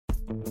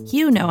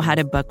You know how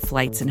to book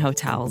flights and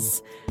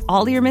hotels.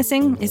 All you're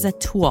missing is a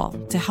tool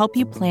to help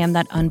you plan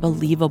that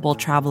unbelievable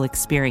travel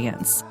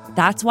experience.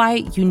 That's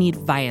why you need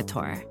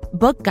Viator.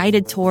 Book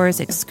guided tours,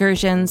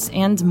 excursions,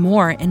 and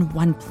more in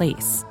one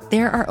place.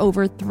 There are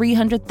over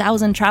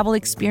 300,000 travel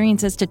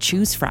experiences to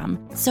choose from,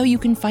 so you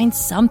can find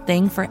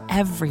something for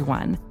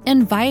everyone.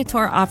 And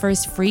Viator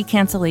offers free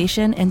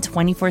cancellation and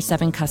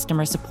 24/7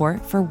 customer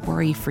support for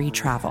worry-free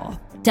travel.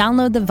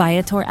 Download the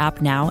Viator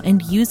app now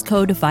and use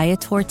code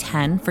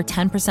Viator10 for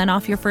 10%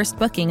 off your first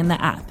booking in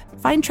the app.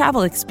 Find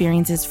travel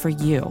experiences for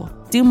you.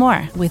 Do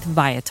more with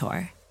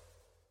Viator.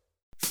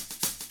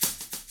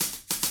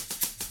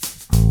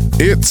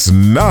 It's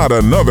not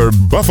another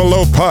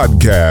Buffalo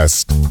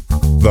podcast.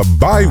 The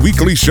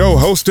bi-weekly show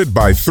hosted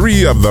by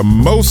three of the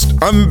most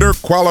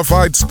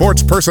underqualified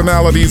sports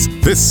personalities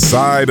this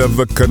side of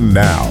the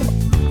canal.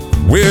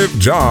 With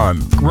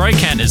John. Roy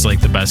Kent is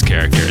like the best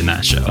character in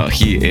that show. Oh,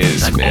 he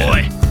is, like, man.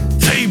 Oi,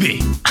 Phoebe.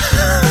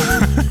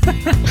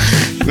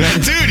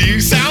 Dude, you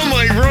sound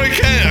like Roy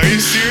Kent. Are you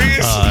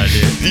serious?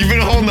 Dude. You've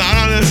been holding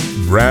out on this?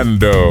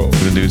 Brando.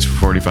 The dude's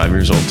 45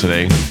 years old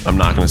today. I'm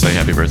not going to say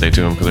happy birthday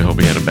to him because I hope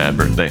he had a bad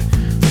birthday.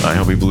 I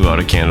hope he blew out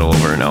a candle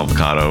over an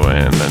avocado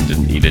and then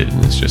didn't eat it,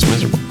 and it's just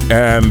miserable.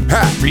 And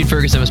Pat. Reed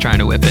Ferguson was trying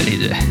to whip it.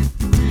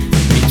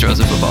 He throws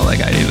a football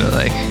like I do, but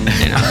like,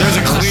 you know. There's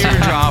a clear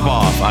drop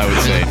off, I would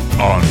say.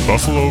 On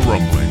Buffalo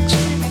Rumblings.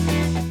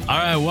 All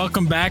right,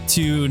 welcome back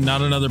to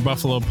Not Another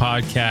Buffalo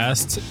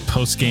podcast.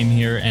 Post game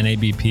here,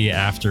 NABP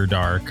After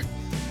Dark.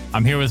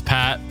 I'm here with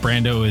Pat.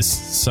 Brando is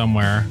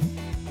somewhere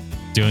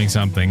doing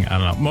something. I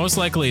don't know. Most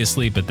likely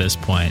asleep at this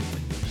point.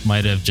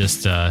 Might have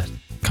just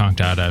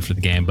conked out after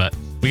the game, but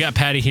we got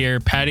Patty here.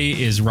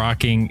 Patty is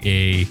rocking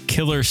a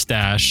killer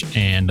stash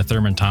and a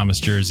Thurman Thomas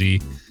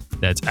jersey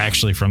that's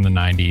actually from the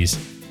 90s.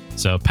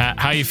 So, Pat,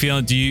 how you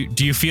feeling? Do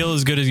you feel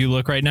as good as you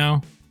look right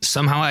now?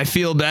 Somehow I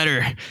feel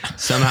better.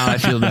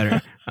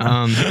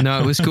 No,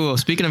 it was cool.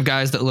 Speaking of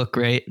guys that look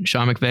great,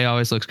 Sean McVay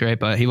always looks great,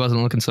 but he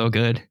wasn't looking so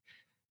good,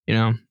 you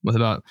know, with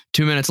about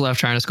 2 minutes left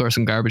trying to score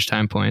some garbage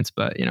time points,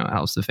 but, you know, it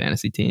helps the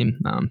fantasy team.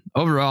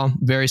 Overall,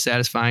 very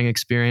satisfying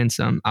experience.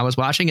 I was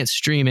watching it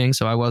streaming,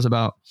 so I was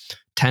about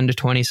 10 to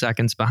 20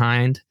 seconds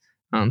behind.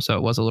 So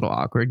it was a little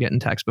awkward getting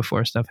text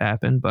before stuff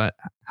happened, but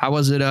how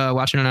was it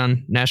watching it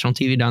on national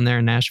TV down there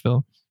in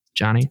Nashville?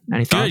 Johnny,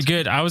 any thoughts?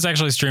 Good. I was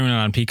actually streaming it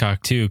on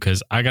Peacock too,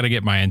 because I got to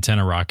get my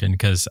antenna rocking,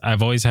 because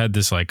I've always had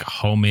this like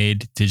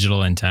homemade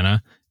digital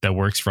antenna that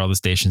works for all the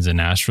stations in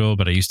Nashville,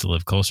 but I used to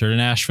live closer to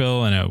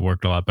Nashville and it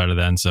worked a lot better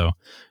then. So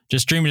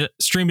just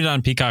streamed it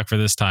on Peacock for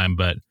this time,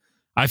 but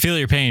I feel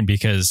your pain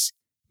because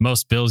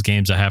most Bills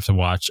games I have to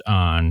watch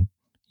on,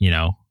 you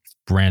know,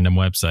 random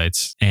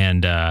websites,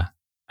 and I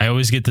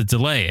always get the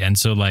delay. And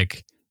so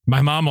like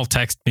my mom will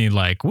text me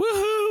like,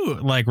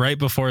 woohoo, like right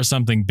before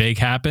something big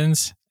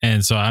happens.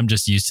 And so I'm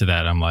just used to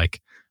that. I'm like,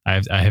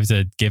 I have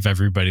to give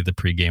everybody the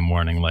pregame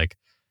warning. Like,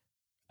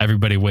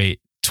 everybody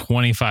wait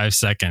 25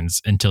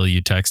 seconds until you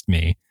text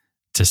me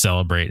to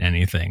celebrate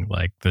anything.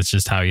 Like, that's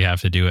just how you have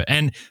to do it.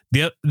 And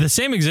the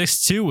same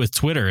exists too with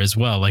Twitter as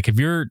well. Like, if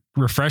you're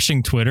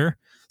refreshing Twitter,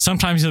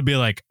 sometimes you'll be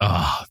like,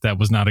 oh, that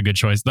was not a good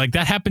choice. Like,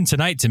 that happened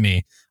tonight to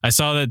me. I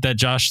saw that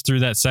Josh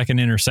threw that second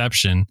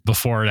interception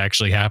before it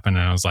actually happened.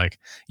 And I was like,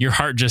 your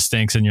heart just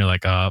stinks. And you're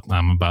like, oh,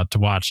 I'm about to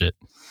watch it.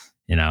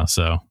 You know,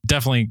 so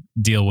definitely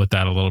deal with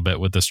that a little bit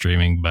with the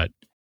streaming, but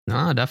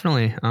no,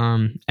 definitely.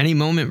 Any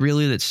moment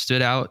really that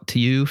stood out to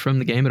you from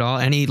the game at all?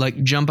 Any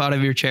like jump out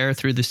of your chair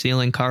through the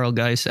ceiling, Carl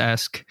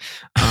Geiss-esque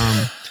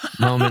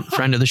moment?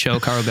 Friend of the show,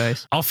 Carl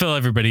Geiss. I'll fill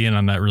everybody in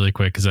on that really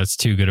quick because that's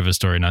too good of a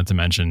story not to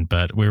mention.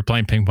 But we were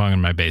playing ping pong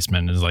in my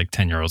basement. It was like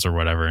 10-year-olds or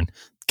whatever, and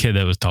kid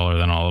that was taller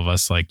than all of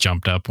us like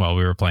jumped up while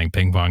we were playing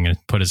ping pong and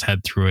put his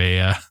head through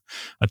a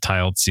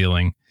tiled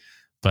ceiling.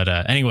 But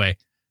anyway.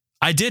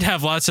 I did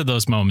have lots of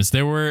those moments.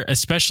 There were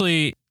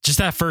especially just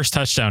that first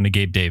touchdown to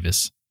Gabe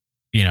Davis,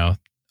 you know,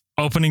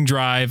 opening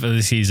drive of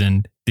the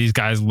season. These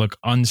guys look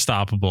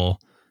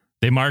unstoppable.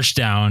 They marched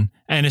down.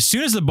 And as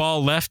soon as the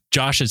ball left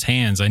Josh's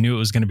hands, I knew it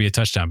was going to be a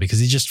touchdown because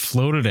he just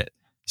floated it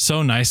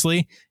so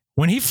nicely.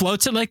 When he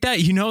floats it like that,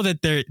 you know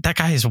that that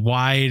guy is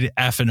wide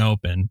effing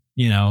open.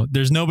 You know,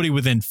 there's nobody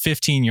within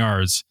 15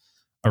 yards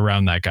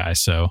around that guy.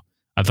 So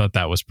I thought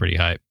that was pretty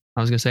hype. I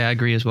was going to say, I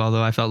agree as well,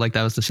 though. I felt like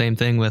that was the same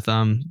thing with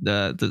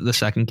the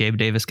second Gabe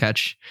Davis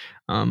catch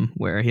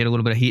where he had a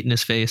little bit of heat in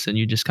his face and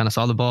you just kind of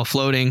saw the ball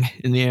floating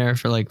in the air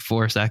for like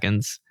 4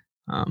 seconds.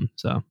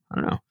 So I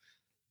don't know.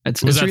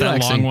 Was that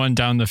relaxing. That long one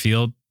down the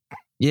field?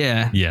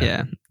 Yeah.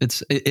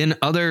 It's in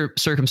other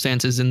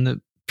circumstances in the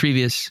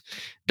previous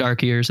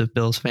dark years of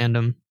Bills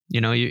fandom.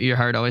 You know, your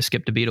heart always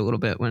skipped a beat a little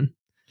bit when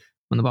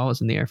the ball was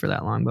in the air for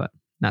that long, but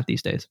not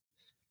these days.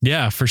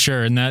 Yeah, for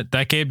sure. And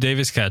that Gabe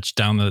Davis catch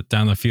down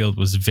the field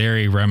was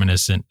very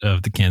reminiscent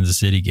of the Kansas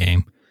City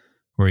game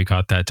where he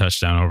caught that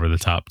touchdown over the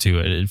top too.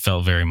 It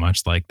felt very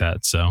much like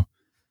that. So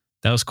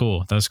that was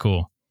cool.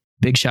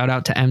 Big shout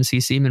out to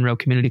MCC, Monroe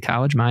Community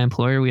College, my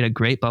employer. We had a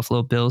great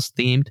Buffalo Bills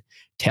themed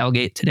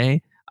tailgate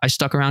today. I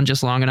stuck around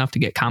just long enough to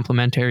get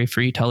complimentary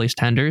free Tully's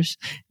tenders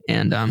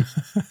and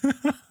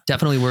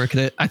definitely worth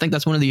it. I think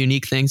that's one of the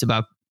unique things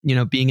about,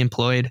 being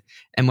employed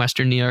in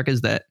Western New York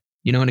is that,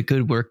 in a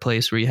good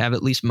workplace where you have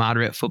at least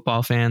moderate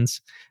football fans,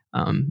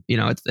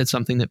 it's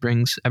something that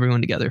brings everyone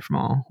together from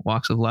all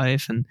walks of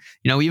life. And,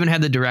 we even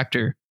had the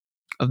director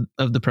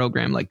of the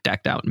program like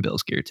decked out in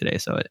Bills gear today.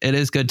 So it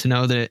is good to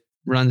know that it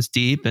runs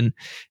deep. And,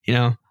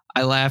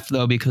 I laughed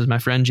though, because my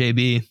friend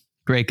JB,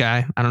 great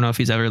guy. I don't know if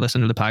he's ever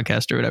listened to the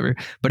podcast or whatever,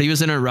 but he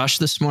was in a rush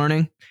this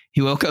morning.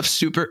 He woke up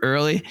super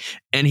early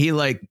and he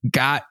like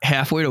got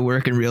halfway to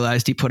work and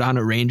realized he put on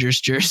a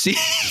Rangers jersey.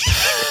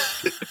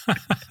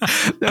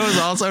 That was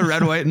also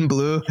red, white, and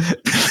blue.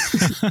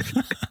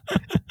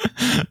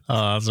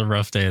 Oh, that's a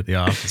rough day at the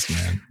office,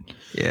 man.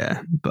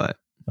 Yeah, but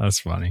that's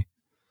funny.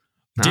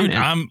 Dude,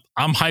 I'm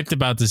hyped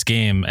about this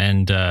game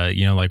and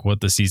like what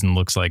the season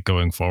looks like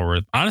going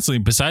forward. Honestly,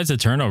 besides the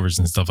turnovers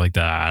and stuff like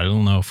that, I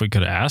don't know if we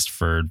could have asked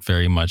for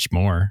very much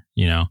more.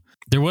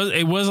 It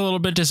was a little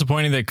bit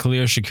disappointing that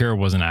Khalil Shakir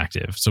wasn't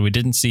active, so we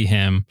didn't see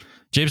him.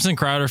 Jameson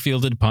Crowder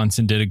fielded punts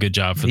and did a good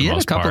job for the most part. He had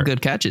a couple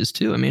good catches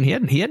too. I mean,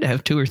 he had to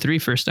have 2 or 3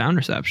 first down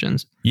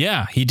receptions.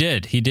 Yeah, he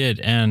did.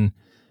 And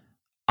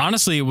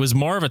honestly, it was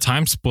more of a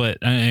time split.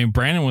 I mean,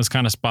 Brandon was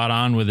kind of spot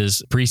on with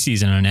his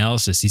preseason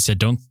analysis. He said,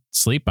 don't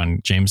sleep on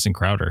Jameson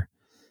Crowder.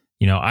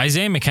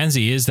 Isaiah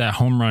McKenzie is that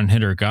home run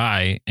hitter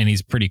guy, and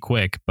he's pretty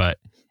quick. But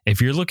if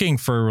you're looking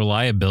for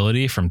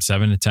reliability from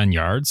 7 to 10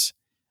 yards,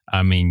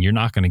 I mean, you're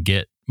not going to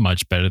get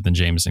much better than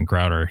Jameson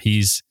Crowder.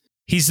 He's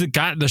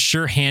got the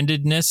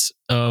sure-handedness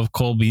of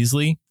Cole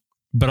Beasley,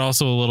 but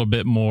also a little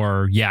bit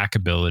more yak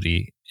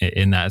ability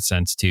in that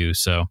sense too.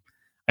 So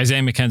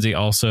Isaiah McKenzie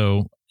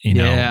also,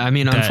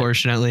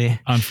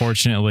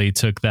 unfortunately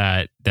took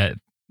that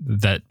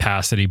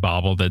pass that he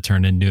bobbled that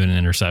turned into an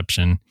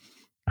interception.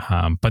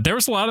 But there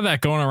was a lot of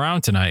that going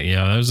around tonight.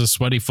 That was a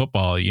sweaty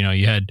football.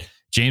 You had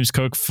James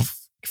Cook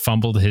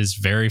fumbled his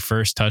very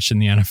first touch in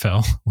the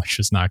NFL, which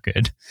was not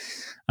good.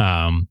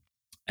 And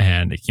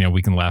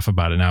we can laugh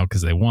about it now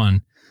because they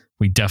won.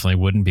 We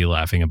definitely wouldn't be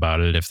laughing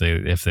about it if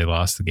they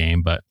lost the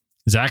game. But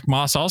Zach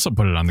Moss also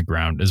put it on the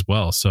ground as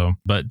well. So,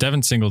 but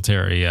Devin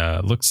Singletary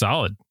looked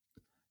solid.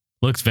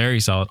 Looks very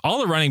solid. All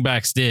the running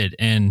backs did.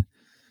 And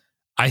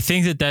I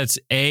think that's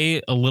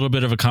a little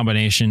bit of a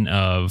combination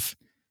of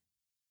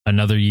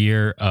another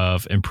year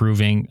of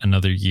improving,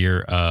 another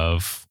year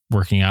of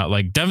working out.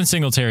 Like Devin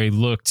Singletary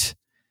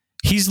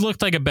he's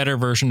looked like a better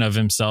version of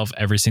himself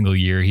every single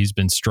year. He's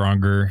been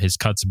stronger. His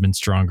cuts have been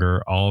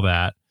stronger, all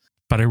that.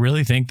 But I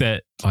really think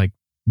that like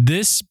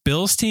this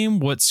Bills team,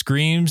 what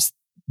screams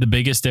the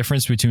biggest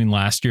difference between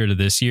last year to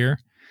this year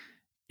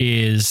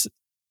is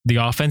the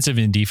offensive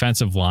and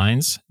defensive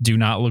lines do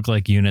not look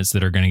like units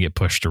that are going to get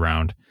pushed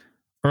around.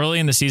 Early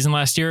in the season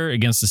last year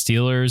against the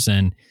Steelers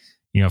and,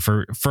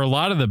 for a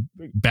lot of the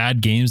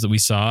bad games that we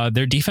saw,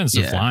 their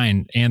defensive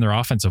line and their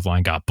offensive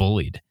line got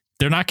bullied.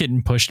 They're not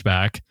getting pushed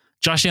back.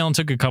 Josh Allen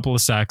took a couple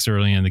of sacks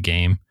early in the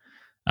game,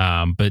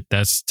 but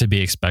that's to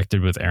be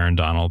expected with Aaron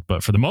Donald.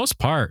 But for the most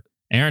part,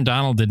 Aaron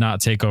Donald did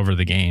not take over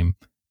the game.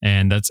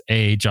 And that's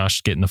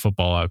Josh getting the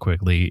football out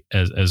quickly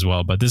as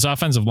well. But this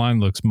offensive line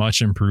looks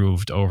much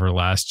improved over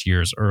last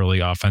year's early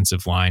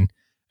offensive line.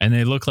 And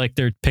they look like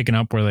they're picking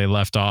up where they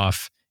left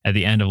off at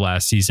the end of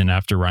last season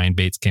after Ryan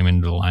Bates came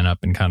into the lineup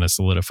and kind of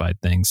solidified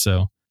things.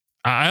 So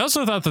I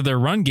also thought that their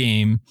run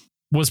game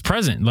was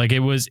present. Like it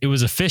was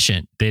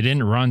efficient. They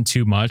didn't run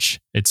too much.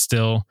 It's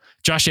still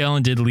Josh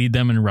Allen did lead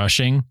them in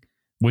rushing,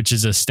 which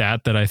is a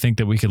stat that I think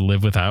that we could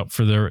live without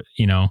for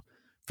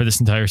for this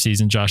entire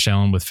season. Josh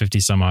Allen with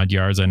 50 some odd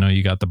yards. I know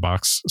you got the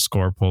box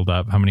score pulled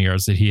up. How many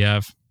yards did he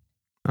have?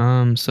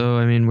 So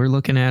I mean, we're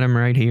looking at him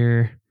right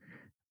here.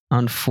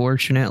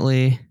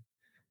 Unfortunately,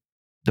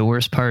 the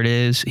worst part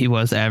is he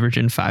was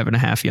averaging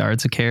 5.5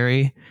 yards a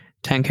carry,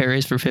 10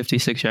 carries for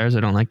 56 yards. I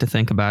don't like to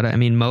think about it. I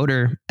mean,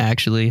 Motor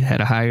actually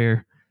had a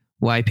higher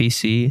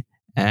YPC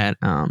at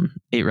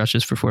 8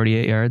 rushes for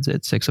 48 yards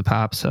at 6 a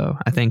pop. So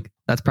I think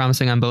that's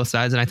promising on both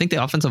sides. And I think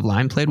the offensive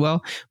line played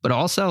well, but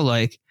also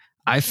like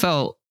I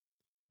felt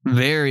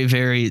very,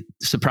 very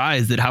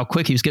surprised at how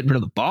quick he was getting rid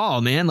of the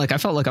ball, man. Like I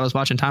felt like I was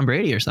watching Tom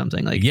Brady or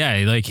something. Like,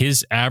 yeah, like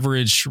his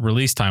average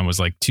release time was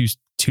like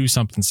two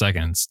something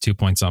seconds, 2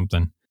 point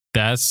something.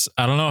 I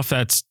don't know if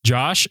that's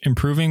Josh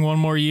improving one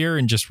more year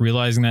and just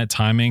realizing that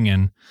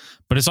timing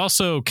but it's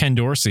also Ken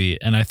Dorsey.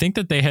 And I think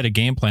that they had a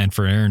game plan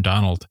for Aaron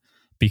Donald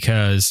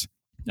because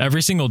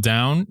every single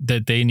down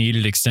that they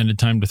needed extended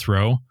time to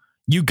throw,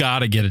 you got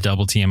to get a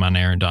double team on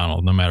Aaron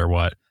Donald no matter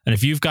what. And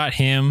if you've got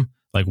him,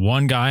 like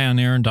one guy on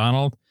Aaron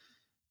Donald,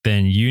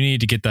 then you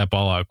need to get that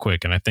ball out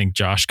quick. And I think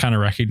Josh kind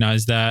of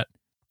recognized that.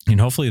 And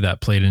hopefully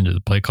that played into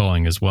the play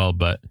calling as well.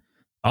 But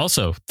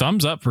also,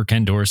 thumbs up for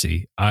Ken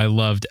Dorsey. I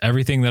loved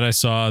everything that I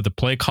saw. The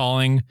play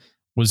calling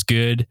was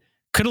good.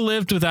 Could have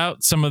lived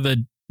without some of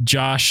the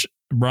Josh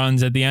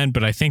runs at the end,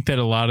 but I think that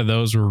a lot of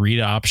those were read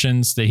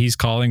options that he's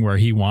calling where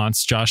he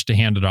wants Josh to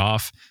hand it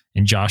off.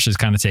 And Josh is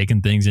kind of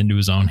taking things into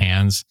his own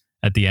hands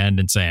at the end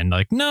and saying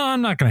like, no,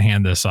 I'm not going to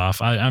hand this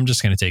off. I'm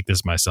just going to take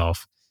this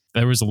myself.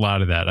 There was a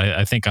lot of that.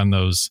 I think on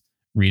those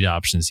read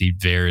options, he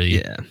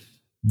very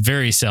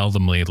very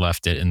seldomly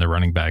left it in the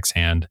running back's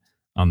hand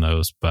on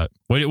those. But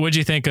what'd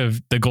you think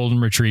of the golden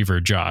retriever,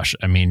 Josh?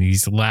 I mean,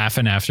 he's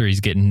laughing after he's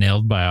getting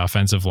nailed by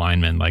offensive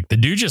linemen. Like, the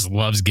dude just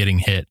loves getting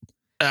hit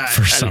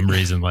for some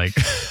reason. Like,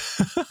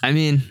 I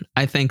mean,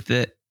 I think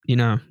that,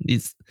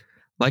 he's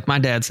like my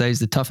dad says, he's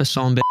the toughest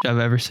son of a bitch I've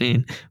ever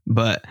seen.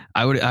 But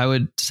I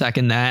would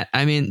second that.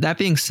 I mean, that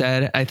being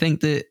said, I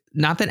think that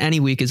not that any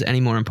week is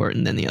any more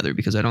important than the other,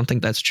 because I don't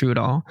think that's true at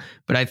all.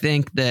 But I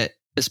think that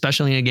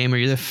especially in a game where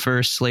you're the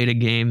first slated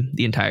game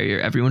the entire year,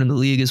 everyone in the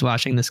league is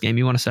watching this game.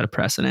 You want to set a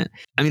precedent.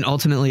 I mean,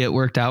 ultimately it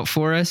worked out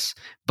for us,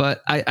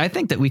 but I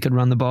think that we could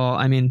run the ball.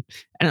 I mean,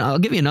 and I'll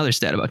give you another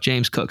stat about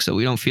James Cook so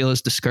we don't feel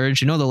as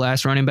discouraged. The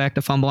last running back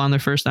to fumble on their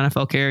first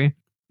NFL carry?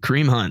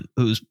 Kareem Hunt,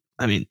 it was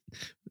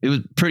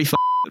pretty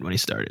good when he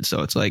started.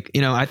 So it's like,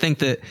 I think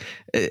that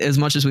as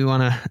much as we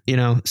want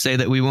to, say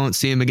that we won't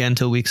see him again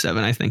until week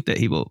 7, I think that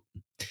he'll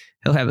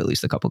have at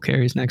least a couple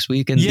carries next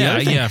week. And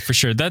yeah, for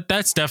sure.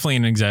 That's definitely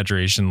an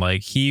exaggeration.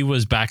 Like, he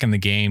was back in the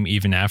game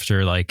even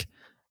after like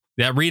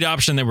that read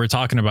option that we're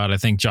talking about. I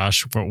think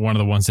Josh, one of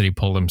the ones that he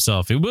pulled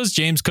himself, it was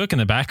James Cook in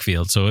the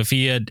backfield. So if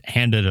he had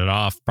handed it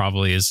off,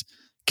 probably as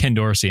Ken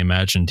Dorsey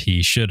imagined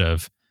he should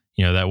have,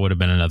 that would have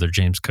been another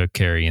James Cook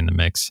carry in the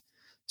mix.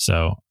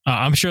 So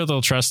I'm sure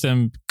they'll trust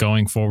him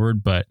going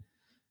forward. But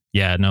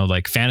yeah, no,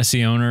 like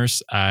fantasy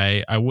owners,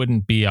 I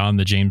wouldn't be on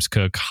the James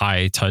Cook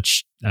high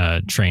touch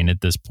train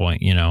at this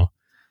point.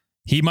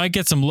 He might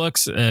get some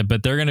looks,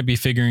 but they're going to be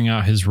figuring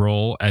out his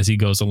role as he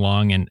goes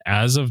along. And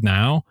as of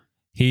now,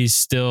 he's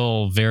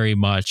still very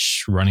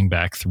much running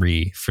back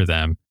 3 for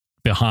them,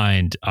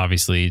 behind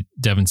obviously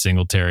Devin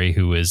Singletary,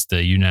 who is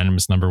the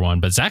unanimous number 1.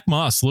 But Zach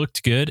Moss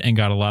looked good and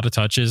got a lot of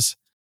touches.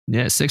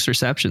 Yeah, 6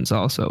 receptions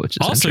also, which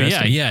is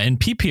interesting. Yeah. In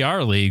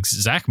PPR leagues,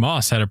 Zach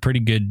Moss had a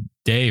pretty good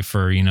day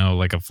for,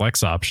 like a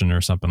flex option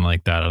or something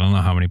like that. I don't know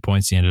how many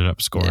points he ended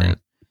up scoring. Yeah.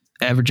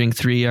 Averaging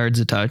 3 yards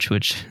a touch,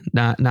 which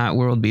not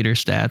world beater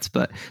stats.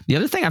 But the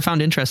other thing I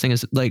found interesting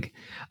is like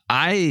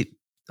I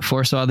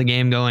foresaw the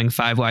game going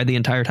 5 wide the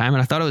entire time,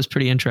 and I thought it was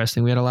pretty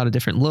interesting. We had a lot of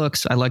different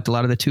looks. I liked a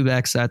lot of the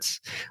 2-back sets,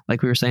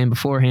 like we were saying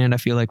beforehand. I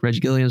feel like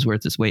Reggie Gilliam's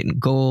worth its weight in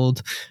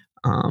gold.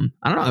 I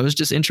don't know. It was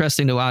just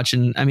interesting to watch.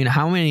 And I mean,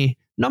 how many?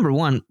 Number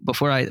one,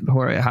 before I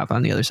hop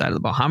on the other side of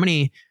the ball, how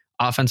many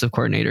offensive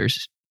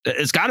coordinators?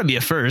 It's got to be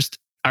a first.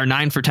 Are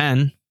 9 for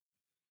 10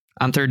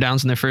 on third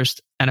downs in their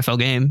first NFL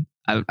game.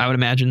 I would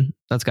imagine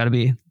that's got to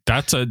be.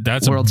 That's a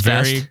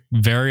very,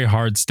 very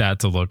hard stat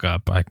to look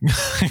up. I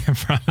can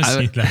promise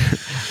you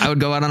that. I would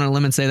go out on a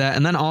limb and say that.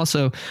 And then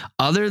also,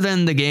 other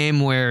than the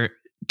game where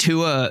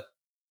Tua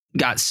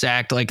got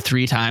sacked like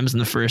 3 times in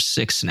the first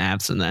 6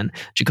 snaps, and then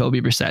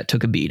Jacoby Brissett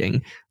took a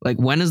beating. Like,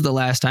 when is the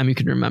last time you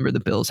can remember the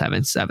Bills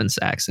having 7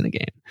 sacks in a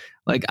game?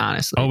 Like,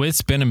 honestly. Oh,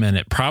 it's been a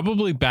minute.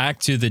 Probably back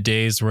to the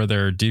days where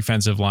their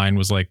defensive line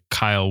was like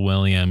Kyle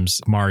Williams,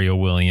 Mario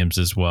Williams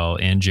as well,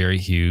 and Jerry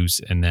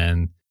Hughes, and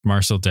then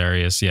Marcel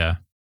Darius. Yeah.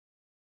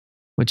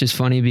 Which is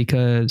funny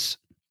because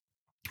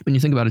when you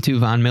think about it too,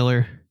 Von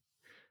Miller,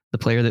 the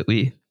player that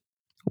we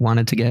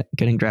wanted to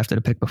getting drafted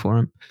a pick before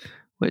him,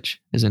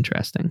 which is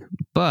interesting.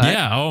 But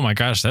yeah, oh my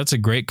gosh, that's a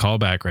great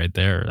callback right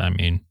there. I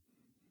mean,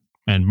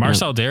 and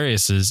Marcel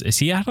Darius is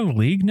he out of the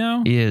league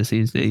now? He is.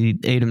 He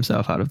ate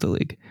himself out of the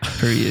league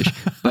per usual.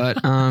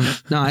 But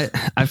no,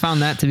 I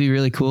found that to be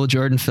really cool.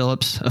 Jordan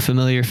Phillips, a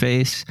familiar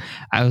face.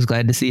 I was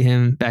glad to see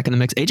him back in the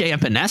mix. AJ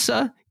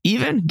Epinesa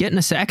even getting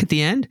a sack at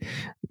the end,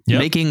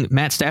 making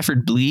Matt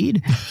Stafford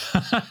bleed.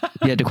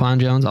 Yeah, Daquan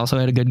Jones also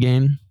had a good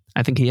game.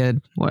 I think he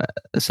had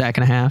a sack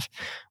and a half,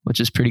 which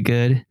is pretty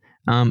good.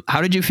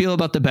 How did you feel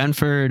about the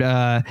Benford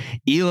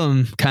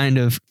Elam kind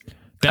of?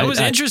 That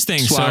was interesting.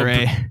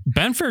 Soiree. So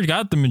Benford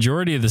got the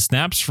majority of the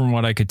snaps from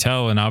what I could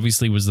tell, and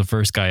obviously was the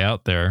first guy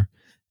out there.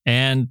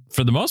 And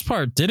for the most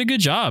part, did a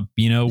good job.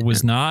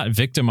 Was not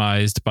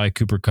victimized by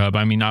Cooper Kupp.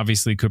 I mean,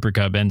 obviously Cooper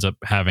Kupp ends up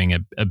having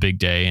a big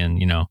day,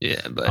 and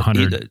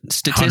but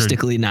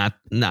statistically not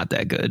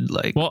that good.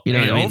 Like, well,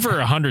 over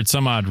 100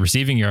 some odd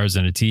receiving yards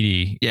and a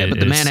TD. Yeah, but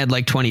the man had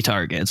like 20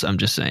 targets. I'm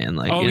just saying,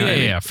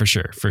 like, for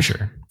sure.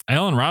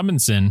 Allen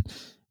Robinson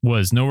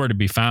was nowhere to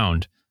be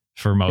found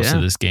for most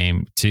of this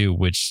game too,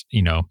 which,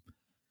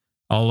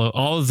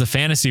 all of the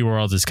fantasy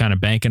world is kind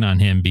of banking on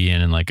him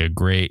being in like a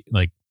great,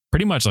 like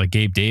pretty much like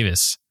Gabe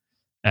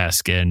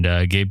Davis-esque.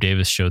 And Gabe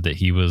Davis showed that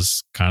he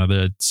was kind of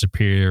the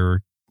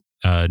superior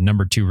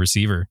number 2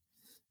 receiver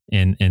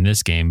in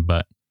this game.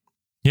 But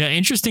yeah,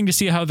 interesting to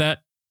see how that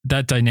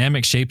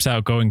dynamic shapes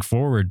out going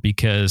forward,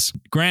 because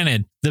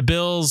granted, the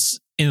Bills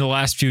in the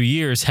last few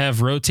years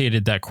have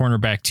rotated that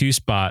cornerback 2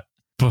 spot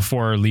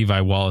before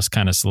Levi Wallace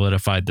kind of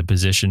solidified the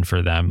position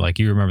for them. Like,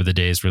 you remember the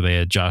days where they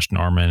had Josh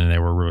Norman and they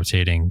were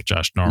rotating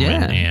Josh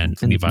Norman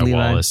and Levi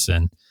Wallace.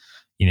 And,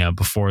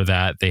 before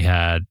that they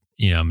had,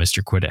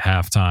 Mr. Quid at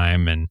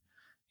halftime. And,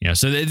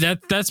 so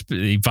that's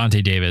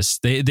Vontae Davis.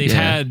 They've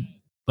had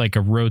like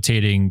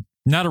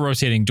not a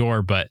rotating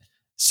door, but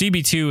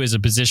CB2 is a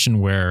position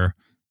where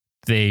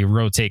they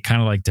rotate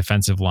kind of like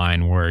defensive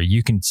line where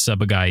you can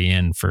sub a guy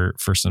in for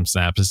some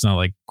snaps. It's not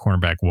like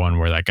cornerback one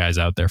where that guy's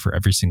out there for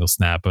every single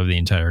snap of the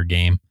entire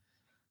game.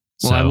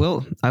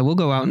 Well, I will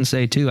go out and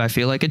say too, I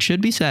feel like it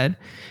should be said,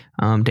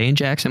 Dane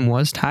Jackson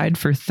was tied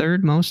for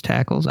fourth most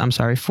tackles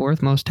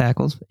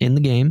in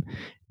the game.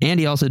 And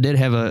he also did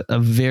have a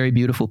very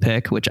beautiful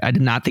pick, which I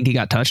did not think he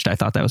got touched. I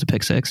thought that was a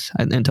pick six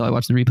until I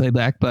watched the replay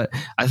back. But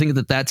I think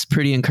that that's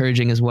pretty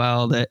encouraging as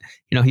well, that,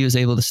 he was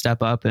able to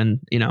step up and,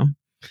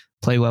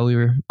 play well. We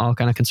were all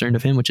kind of concerned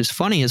of him, which is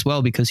funny as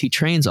well, because he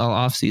trains all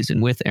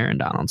offseason with Aaron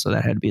Donald. So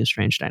that had to be a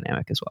strange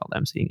dynamic as well,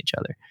 them seeing each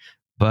other.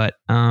 But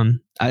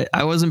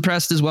I was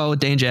impressed as well with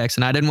Dane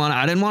Jackson. I didn't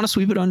want to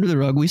sweep it under the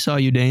rug. We saw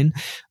you, Dane.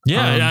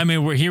 Yeah,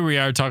 we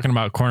are talking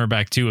about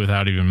cornerback 2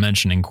 without even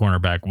mentioning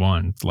cornerback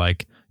 1.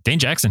 Like, Dane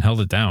Jackson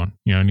held it down.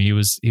 He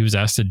was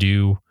asked to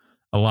do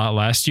a lot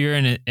last year,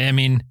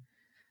 and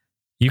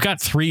you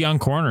got 3 young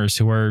corners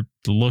who are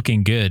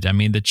looking good.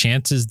 The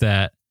chances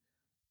that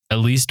at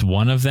least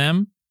one of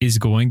them is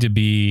going to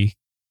be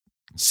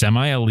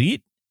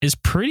semi-elite is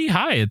pretty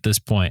high at this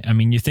point.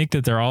 You think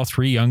that they're all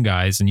 3 young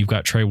guys, and you've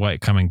got Trey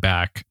White coming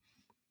back.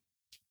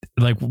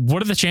 Like,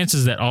 what are the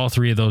chances that all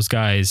 3 of those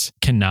guys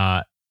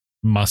cannot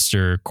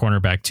muster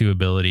cornerback 2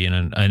 ability in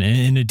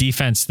a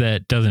defense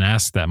that doesn't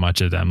ask that much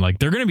of them? Like,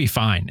 they're going to be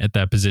fine at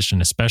that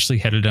position, especially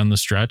headed down the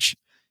stretch,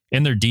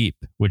 and they're deep,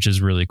 which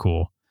is really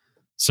cool.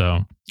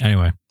 So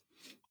anyway,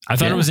 I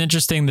thought it was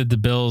interesting that the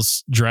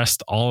Bills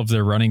dressed all of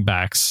their running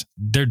backs.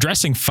 They're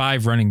dressing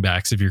 5 running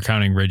backs if you're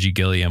counting Reggie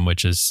Gilliam,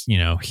 which is,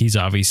 he's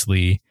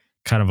obviously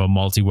kind of a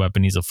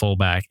multi-weapon. He's a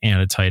fullback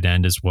and a tight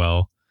end as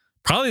well.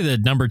 Probably the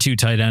number 2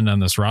 tight end on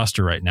this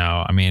roster right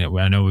now.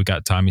 I know we've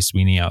got Tommy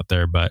Sweeney out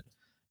there, but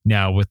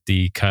now with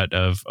the cut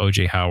of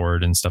OJ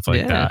Howard and stuff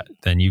like that,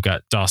 then you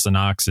got Dawson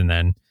Knox, and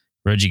then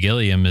Reggie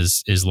Gilliam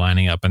is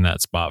lining up in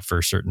that spot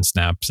for certain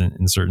snaps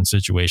in certain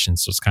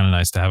situations. So it's kind of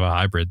nice to have a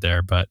hybrid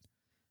there. But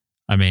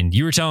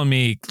you were telling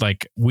me,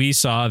 like, we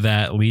saw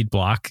that lead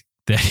block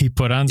that he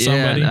put on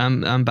somebody. Yeah,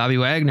 I'm Bobby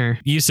Wagner.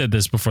 You said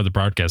this before the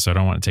broadcast, so I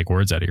don't want to take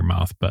words out of your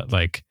mouth, but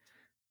like,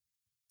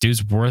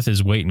 dude's worth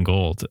his weight in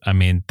gold.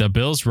 The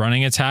Bills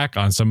running attack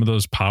on some of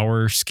those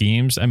power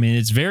schemes,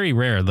 it's very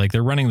rare. Like,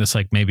 they're running this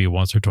like maybe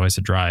once or twice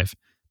a drive,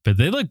 but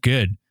they look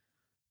good.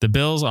 The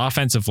Bills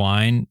offensive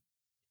line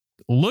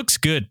looks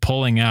good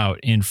pulling out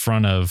in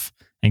front of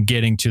and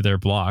getting to their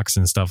blocks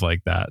and stuff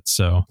like that.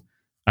 So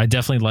I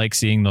definitely like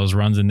seeing those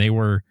runs, and they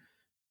were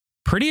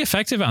pretty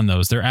effective on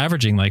those. They're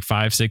averaging like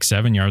 5, 6,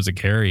 7 yards a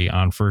carry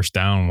on first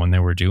down when they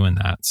were doing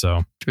that.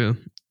 So true.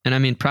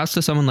 And props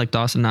to someone like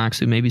Dawson Knox,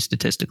 who maybe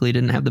statistically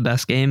didn't have the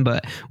best game,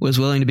 but was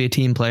willing to be a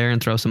team player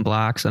and throw some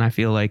blocks. And I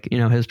feel like,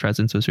 his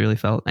presence was really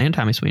felt, and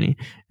Tommy Sweeney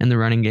in the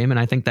running game. And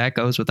I think that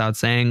goes without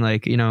saying,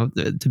 like,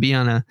 to be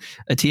on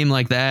a team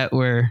like that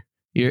where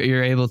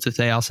you're able to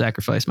say, I'll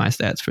sacrifice my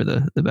stats for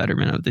the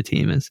betterment of the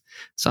team, is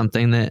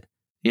something that,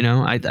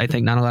 I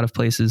think not a lot of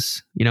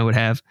places, would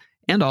have.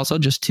 And also,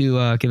 just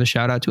to give a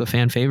shout out to a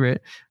fan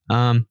favorite,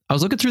 I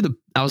was looking through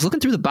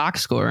the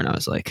box score, and I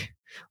was like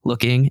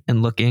looking.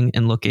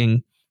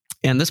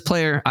 And this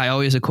player I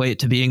always equate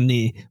to being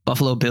the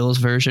Buffalo Bills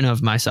version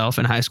of myself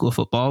in high school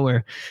football,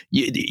 where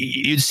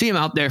you'd see him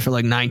out there for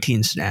like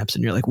 19 snaps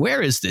and you're like,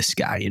 where is this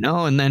guy?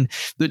 And then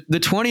the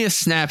 20th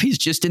snap, he's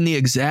just in the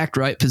exact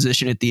right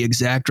position at the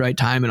exact right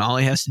time. And all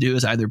he has to do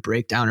is either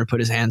break down or put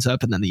his hands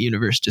up, and then the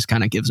universe just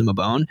kind of gives him a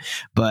bone.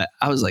 But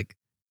I was like,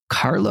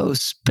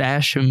 Carlos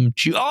Basham,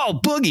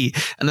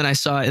 Boogie. And then I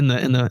saw it in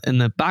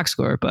the box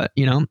score, but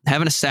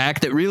having a sack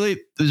that really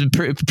was a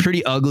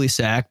pretty ugly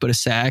sack, but a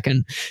sack,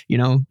 and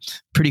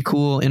pretty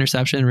cool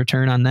interception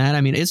return on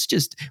that. It's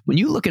just, when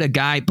you look at a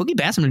guy, Boogie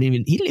Basham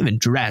didn't even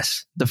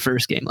dress the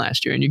first game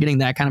last year, and you're getting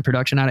that kind of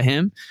production out of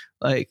him,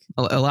 like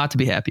a lot to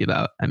be happy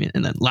about. And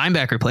then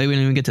linebacker play, we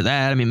didn't even get to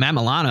that. Matt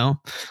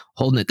Milano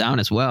holding it down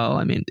as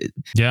well.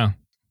 Yeah.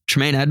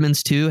 Tremaine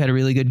Edmonds too had a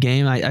really good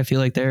game. I feel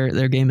like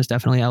their game is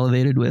definitely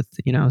elevated with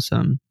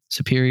some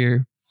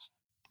superior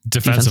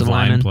defensive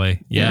line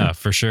play. Yeah,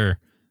 for sure.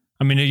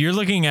 You're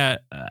looking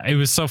at, it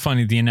was so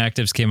funny. The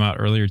inactives came out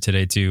earlier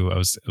today too. I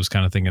was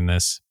kind of thinking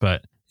this,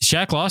 but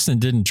Shaq Lawson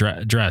didn't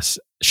dress.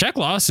 Shaq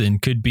Lawson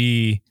could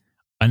be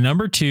a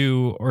number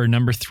 2 or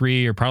number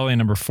 3 or probably a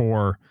number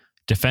 4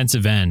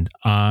 defensive end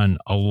on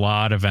a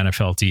lot of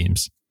NFL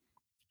teams.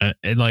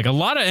 Like, a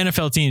lot of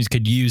NFL teams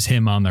could use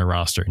him on their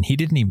roster, and he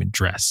didn't even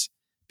dress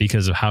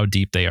because of how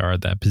deep they are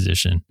at that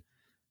position,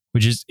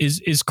 which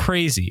is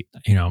crazy.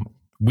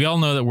 We all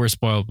know that we're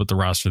spoiled with the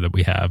roster that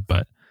we have,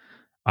 but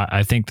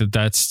I think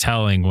that's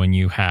telling when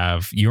you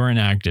have your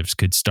inactives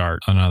could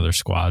start on other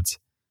squads.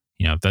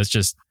 That's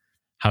just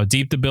how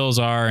deep the Bills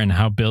are and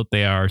how built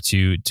they are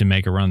to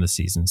make a run this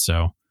season.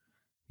 So,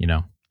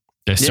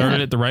 they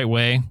started it the right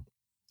way.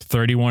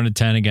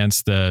 31-10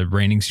 against the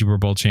reigning Super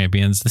Bowl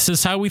champions. This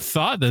is how we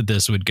thought that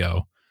this would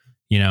go.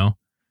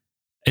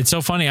 It's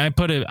so funny. I've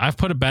put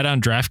a bet on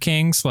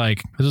DraftKings,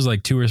 like, this was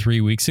like 2 or 3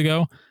 weeks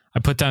ago. I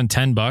put down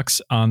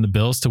 $10 on the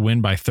Bills to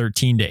win by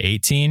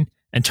 13-18.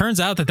 And turns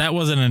out that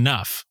wasn't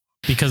enough,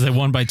 because they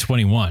won by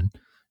 21.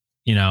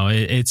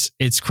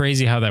 It's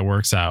crazy how that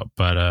works out.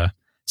 But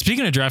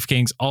speaking of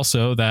DraftKings,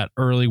 also that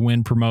early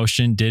win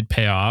promotion did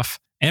pay off,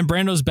 and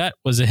Brando's bet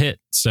was a hit.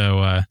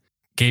 So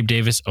Gabe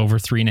Davis over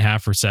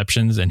 3.5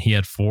 receptions, and he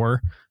had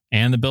 4,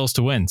 and the Bills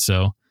to win.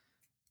 So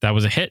that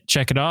was a hit.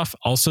 Check it off.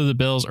 Also, the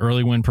Bills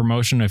early win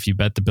promotion. If you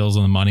bet the Bills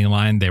on the money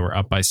line, they were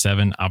up by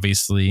 7,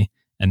 obviously,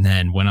 and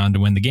then went on to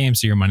win the game.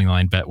 So your money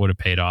line bet would have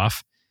paid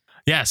off.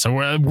 Yeah, so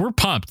we're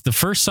pumped. The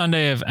first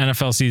Sunday of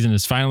NFL season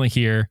is finally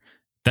here.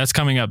 That's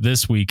coming up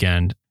this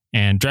weekend.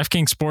 And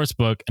DraftKings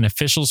Sportsbook, an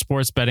official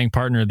sports betting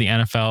partner of the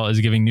NFL, is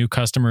giving new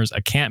customers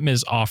a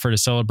can't-miss offer to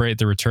celebrate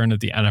the return of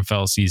the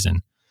NFL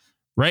season.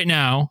 Right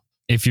now,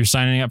 if you're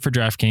signing up for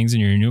DraftKings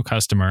and you're a new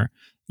customer,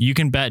 you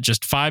can bet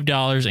just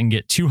 $5 and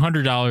get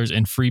 $200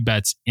 in free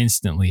bets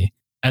instantly.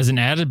 As an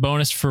added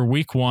bonus for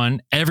week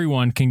 1,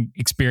 everyone can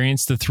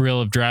experience the thrill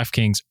of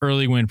DraftKings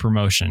early win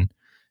promotion.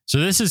 So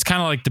this is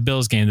kind of like the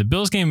Bills game. The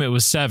Bills game, it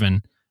was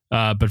 7,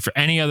 but for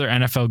any other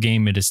NFL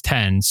game, it is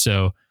 10.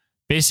 So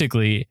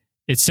basically,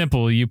 it's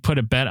simple. You put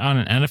a bet on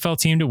an NFL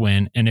team to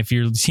win, and if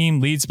your team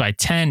leads by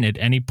 10 at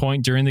any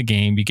point during the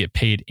game, you get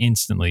paid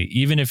instantly,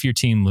 even if your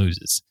team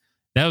loses.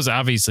 That was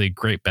obviously a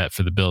great bet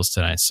for the Bills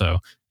tonight. So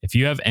if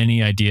you have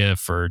any idea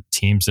for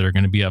teams that are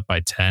going to be up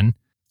by 10,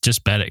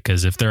 just bet it.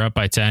 Because if they're up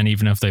by 10,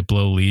 even if they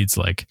blow leads,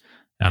 like,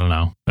 I don't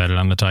know, bet it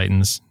on the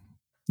Titans.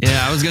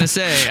 Yeah, I was going to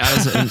say,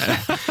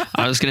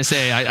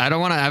 I don't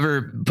want to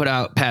ever put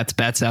out Pat's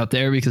bets out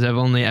there because I've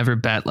only ever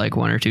bet like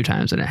 1 or 2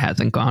 times and it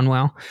hasn't gone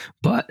well.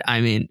 But I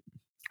mean,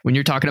 when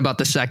you're talking about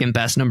the second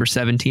best number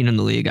 17 in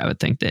the league, I would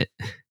think that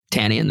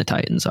Tanny and the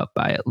Titans up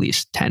by at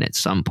least 10 at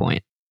some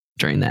point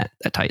during that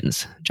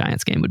Titans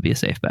Giants game would be a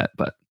safe bet,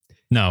 but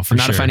no, for I'm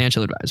not sure. a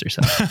financial advisor,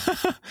 so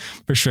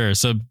for sure.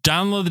 So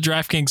download the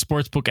DraftKings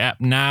Sportsbook app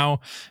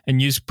now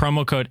and use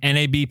promo code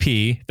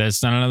NABP.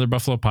 That's not another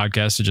Buffalo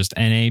podcast, so just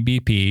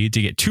NABP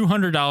to get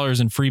 $200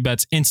 in free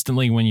bets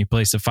instantly when you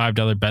place a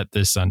 $5 bet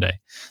this Sunday.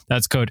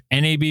 That's code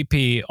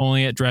NABP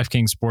only at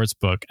DraftKings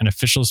Sportsbook, an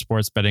official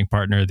sports betting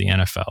partner of the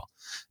NFL.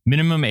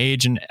 Minimum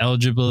age and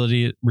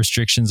eligibility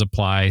restrictions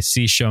apply.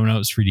 See show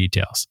notes for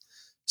details.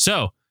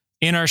 So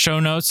in our show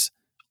notes,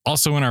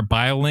 also in our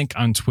bio link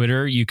on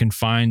Twitter, you can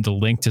find the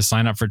link to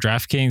sign up for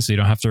DraftKings, so you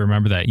don't have to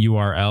remember that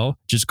URL.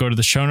 Just go to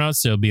the show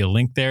notes. There'll be a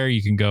link there.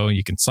 You can go and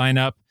you can sign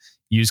up.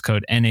 Use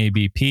code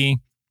NABP.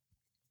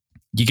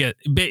 You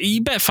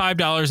bet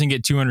 $5 and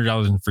get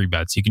 $200 in free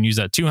bets. You can use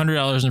that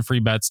 $200 in free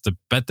bets to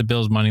bet the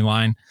Bills money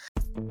line.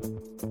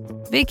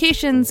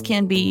 Vacations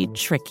can be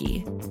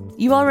tricky.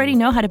 You already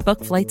know how to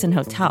book flights and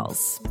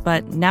hotels,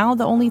 but now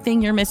the only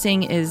thing you're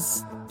missing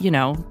is,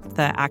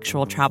 the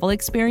actual travel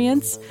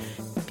experience.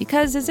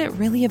 Because is it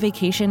really a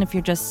vacation if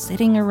you're just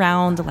sitting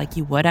around like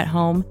you would at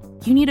home?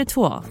 You need a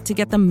tool to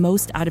get the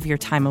most out of your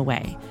time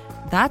away.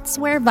 That's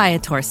where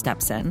Viator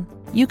steps in.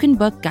 You can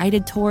book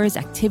guided tours,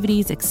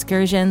 activities,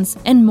 excursions,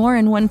 and more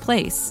in one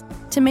place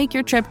to make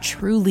your trip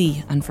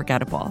truly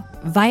unforgettable.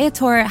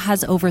 Viator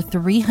has over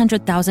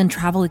 300,000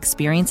 travel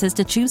experiences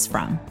to choose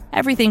from.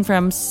 Everything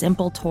from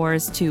simple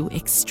tours to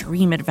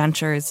extreme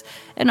adventures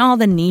and all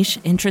the niche,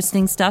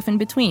 interesting stuff in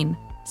between.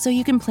 So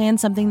you can plan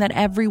something that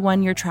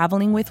everyone you're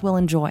traveling with will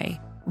enjoy.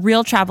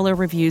 Real traveler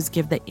reviews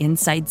give the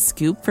inside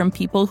scoop from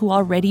people who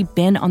already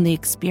been on the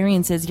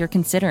experiences you're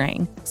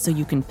considering, so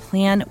you can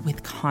plan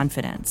with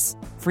confidence.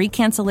 Free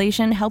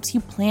cancellation helps you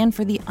plan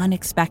for the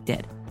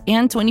unexpected.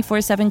 And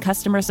 24/7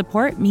 customer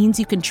support means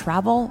you can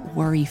travel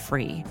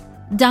worry-free.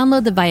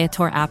 Download the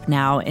Viator app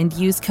now and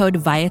use code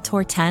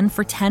Viator10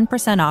 for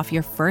 10% off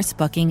your first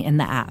booking in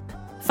the app.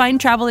 Find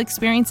travel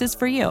experiences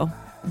for you.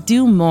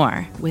 Do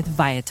more with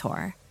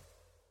Viator.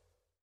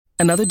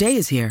 Another day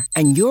is here,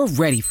 and you're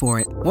ready for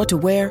it. What to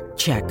wear?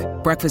 Check.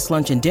 Breakfast,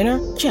 lunch, and dinner?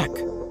 Check.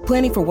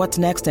 Planning for what's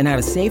next and how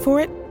to save for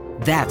it?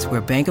 That's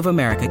where Bank of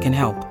America can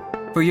help.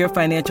 For your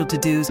financial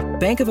to-dos,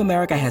 Bank of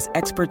America has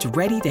experts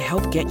ready to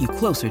help get you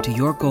closer to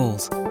your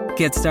goals.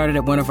 Get started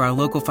at one of our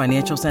local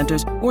financial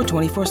centers or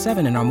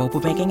 24/7 in our mobile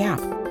banking app.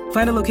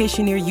 Find a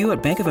location near you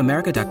at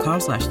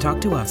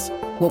bankofamerica.com/talktous.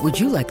 What would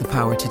you like the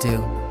power to do?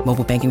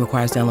 Mobile banking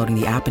requires downloading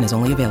the app and is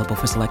only available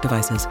for select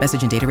devices.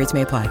 Message and data rates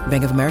may apply.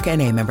 Bank of America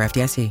NA, member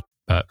FDIC.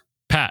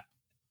 Pat.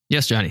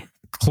 Yes, Johnny.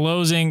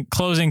 Closing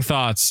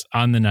thoughts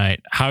on the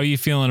night. How are you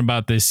feeling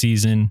about this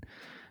season?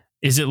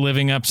 Is it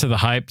living up to the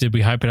hype? Did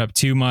we hype it up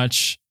too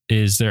much?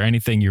 Is there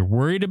anything you're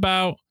worried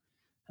about?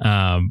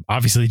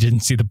 Obviously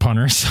didn't see the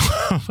punter, so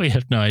we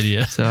have no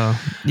idea. So,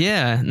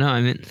 yeah, no,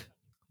 I mean,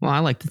 well, I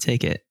like to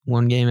take it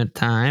one game at a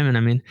time. And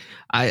I mean,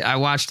 I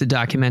watched a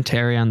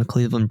documentary on the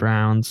Cleveland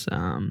Browns.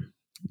 I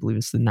believe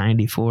it's the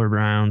 94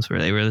 Browns, where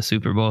they were the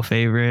Super Bowl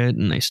favorite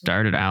and they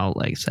started out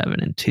like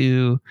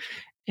 7-2.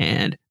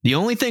 And the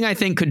only thing I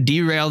think could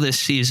derail this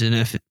season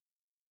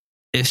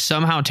if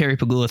somehow Terry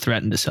Pegula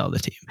threatened to sell the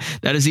team.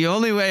 That is the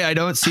only way I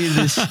don't see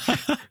this.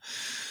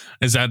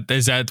 Is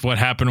that what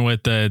happened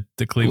with the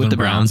Cleveland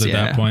Browns at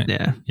that point?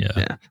 Yeah.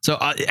 So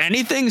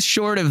anything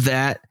short of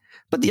that.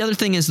 But the other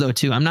thing is, though,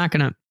 too, I'm not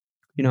going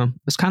to,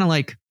 it's kind of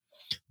like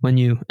when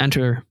you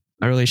enter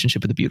a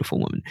relationship with a beautiful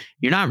woman.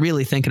 You're not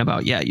really thinking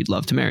about, yeah, you'd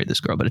love to marry this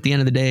girl. But at the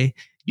end of the day,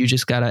 you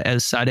just got to,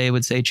 as Sade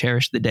would say,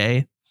 cherish the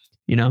day,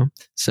 you know?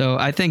 So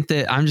I think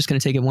that I'm just going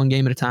to take it one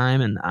game at a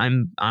time, and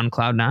I'm on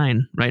cloud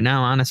 9 right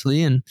now,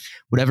 honestly. And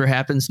whatever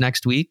happens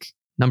next week,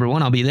 number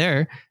one, I'll be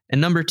there. And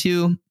number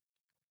two,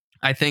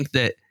 I think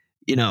that,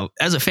 you know,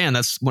 as a fan,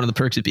 that's one of the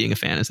perks of being a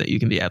fan, is that you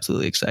can be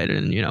absolutely excited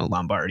and, you know,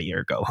 Lombardi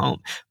or go home.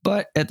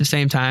 But at the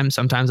same time,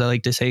 sometimes I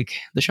like to take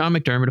the Sean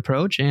McDermott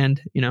approach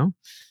and, you know,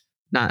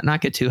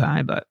 not get too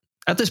high. But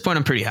at this point,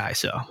 I'm pretty high.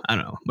 So I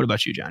don't know. What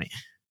about you, Johnny?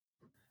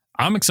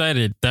 I'm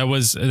excited. That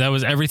was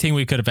everything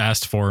we could have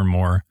asked for and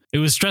more. It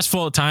was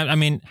stressful at times. I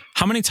mean,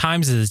 how many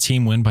times did the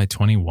team win by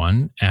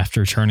 21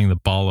 after turning the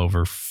ball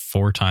over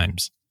 4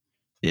 times?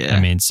 Yeah.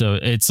 I mean, so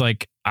it's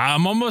like,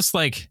 I'm almost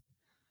like,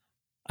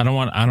 I don't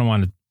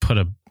want to put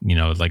a, you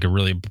know, like a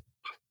really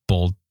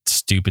bold,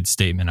 stupid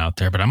statement out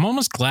there, but I'm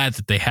almost glad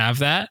that they have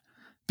that,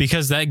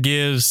 because that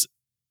gives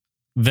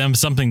them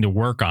something to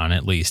work on.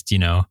 At least, you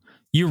know,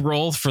 you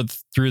roll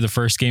through the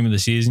first game of the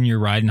season, you're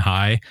riding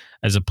high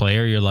as a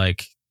player. You're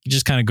like, you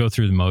just kind of go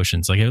through the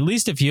motions. Like, at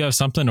least if you have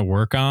something to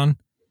work on,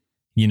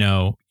 you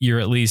know, you're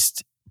at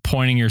least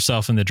pointing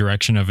yourself in the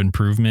direction of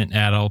improvement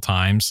at all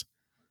times,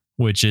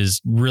 which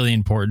is really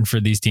important for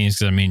these teams.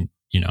 Because I mean,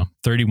 you know,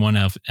 31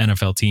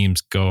 NFL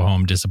teams go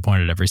home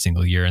disappointed every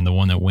single year. And the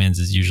one that wins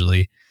is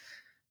usually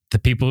the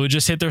people who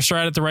just hit their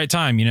stride at the right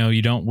time. You know,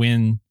 you don't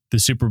win the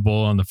Super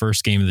Bowl on the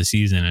first game of the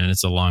season, and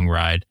it's a long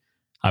ride.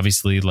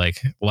 Obviously,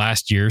 like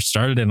last year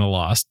started in a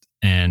loss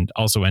and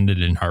also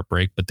ended in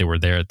heartbreak, but they were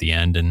there at the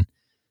end. And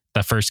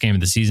that first game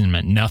of the season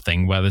meant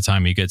nothing by the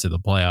time you get to the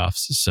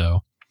playoffs.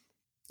 So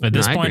at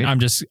this point, I'm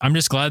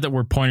just glad that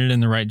we're pointed in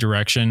the right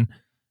direction.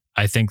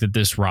 I think that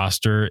this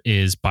roster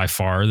is by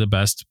far the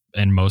best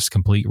and most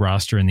complete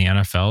roster in the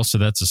NFL. So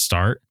that's a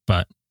start.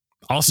 But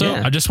also,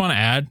 I just want to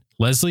add,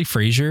 Leslie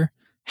Frazier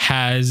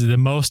has the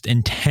most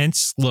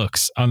intense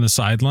looks on the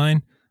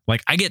sideline.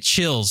 Like, I get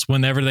chills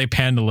whenever they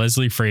pan to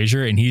Leslie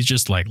Frazier and he's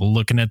just like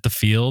looking at the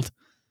field.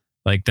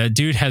 Like, that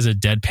dude has a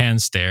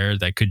deadpan stare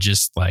that could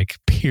just like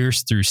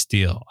pierce through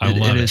steel. I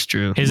love it. It is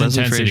true. His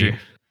Leslie intensity. Frazier.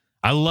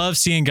 I love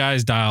seeing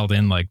guys dialed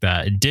in like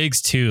that.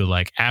 Diggs too.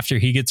 Like, after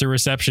he gets a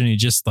reception, he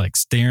just like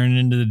staring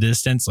into the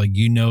distance. Like,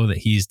 you know that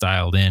he's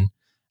dialed in.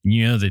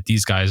 You know that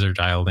these guys are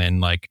dialed in,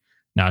 like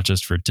not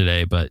just for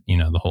today, but you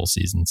know, the whole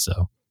season.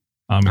 So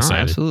I'm excited.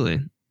 Oh, absolutely.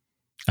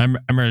 I'm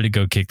ready to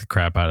go kick the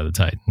crap out of the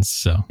Titans.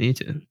 So me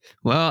too.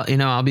 Well, you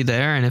know, I'll be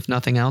there, and if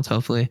nothing else,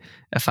 hopefully,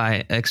 if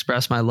I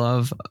express my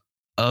love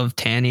of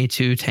Tanny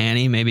to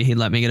Tanny, maybe he'd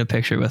let me get a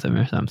picture with him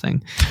or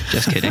something.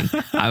 Just kidding.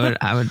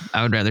 I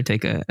would rather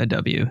take a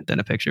W than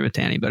a picture with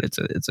Tanny, but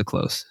it's a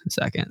close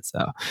second.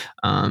 So,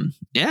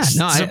 yeah,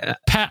 no, so,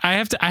 Pat, I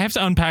have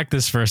to unpack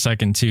this for a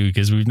second too,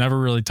 because we've never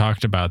really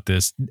talked about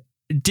this.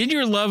 Did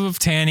your love of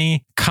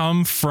Tanny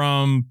come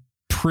from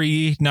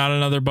Not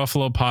Another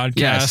Buffalo podcast?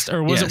 Yes,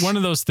 or was it one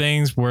of those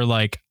things where,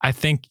 like, I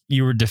think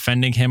you were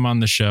defending him on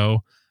the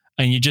show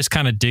and you just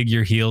kind of dig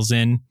your heels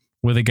in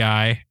with a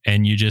guy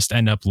and you just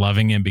end up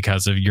loving him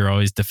because of you're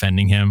always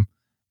defending him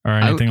or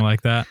anything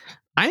like that?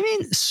 I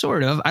mean,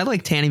 sort of. I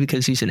like Tanny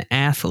because he's an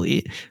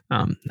athlete.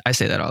 I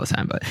say that all the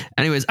time, but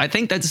anyways, I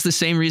think that's the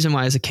same reason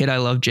why as a kid I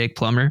love Jake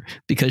Plummer,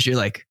 because you're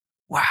like,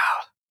 wow,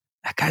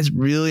 that guy's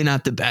really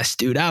not the best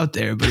dude out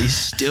there, but he's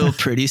still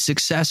pretty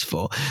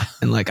successful.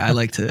 And like, I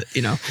like to,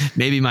 you know,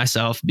 maybe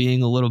myself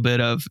being a little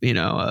bit of, you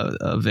know,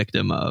 a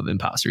victim of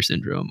imposter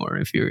syndrome or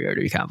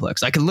inferiority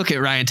complex. I can look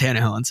at Ryan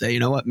Tannehill and say, you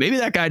know what, maybe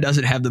that guy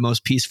doesn't have the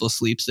most peaceful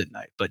sleeps at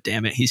night, but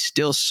damn it, he's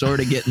still sort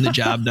of getting the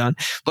job done.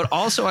 But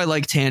also I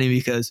like Tanny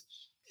because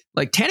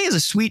like Tanny has a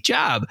sweet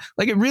job.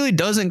 Like, it really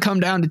doesn't come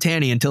down to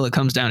Tanny until it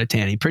comes down to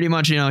Tanny. Pretty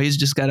much, you know, he's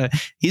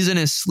in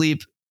his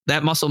sleep.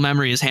 That muscle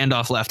memory is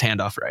handoff left,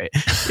 handoff right.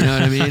 You know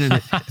what I mean? And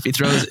if he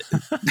throws it.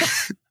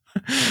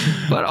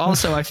 But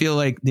also, I feel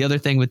like the other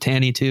thing with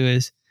Tanny too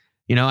is,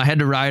 you know, I had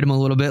to ride him a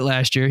little bit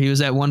last year. He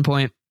was at one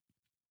point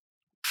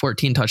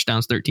 14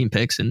 touchdowns, 13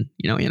 picks. And,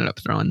 you know, he ended up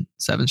throwing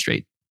 7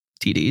 straight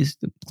TDs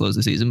to close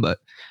the season. But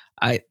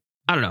I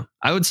don't know.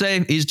 I would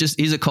say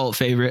he's a cult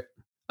favorite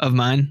of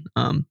mine.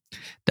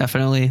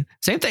 Definitely.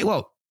 Same thing.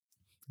 Well,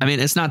 I mean,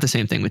 it's not the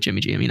same thing with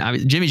Jimmy G. I mean,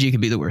 obviously, Jimmy G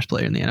could be the worst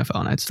player in the NFL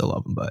and I'd still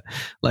love him. But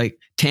like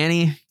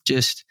Tanny,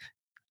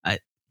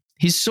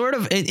 he's sort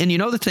of, and you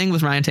know, the thing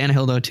with Ryan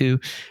Tannehill though too,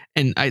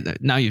 and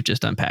now you've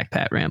just unpacked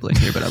Pat rambling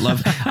here, but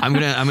I'm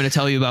going to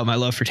tell you about my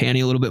love for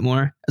Tanny a little bit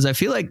more, as I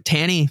feel like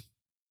Tanny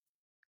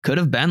could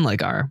have been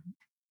like our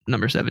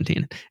number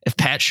 17 if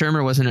Pat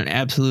Shurmur wasn't an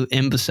absolute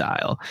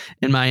imbecile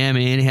in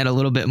Miami and he had a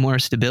little bit more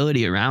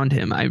stability around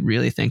him. I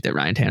really think that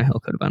Ryan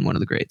Tannehill could have been one of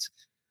the greats.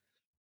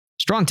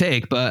 Strong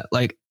take, but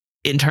like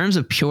in terms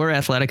of pure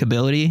athletic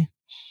ability,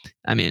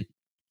 I mean,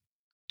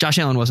 Josh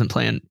Allen wasn't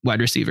playing wide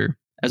receiver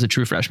as a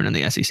true freshman in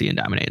the SEC and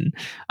dominating.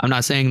 I'm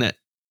not saying that,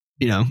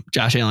 you know,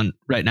 Josh Allen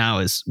right now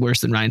is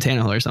worse than Ryan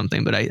Tannehill or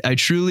something, but I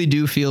truly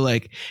do feel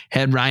like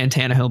had Ryan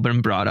Tannehill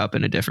been brought up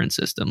in a different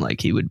system, like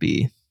he would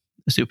be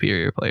a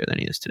superior player than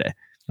he is today.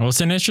 Well,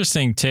 it's an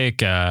interesting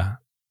take,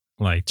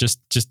 like just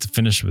to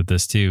finish with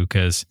this too,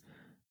 because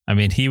I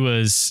mean, he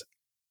was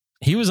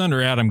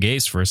under Adam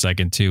Gase for a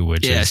second too,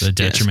 which is a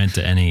detriment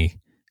to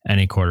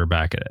any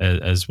quarterback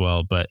as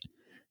well. But,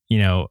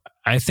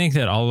 I think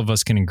that all of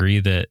us can agree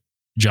that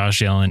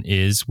Josh Allen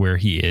is where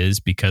he is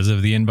because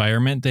of the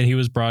environment that he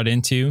was brought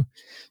into.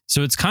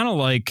 So it's kind of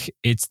like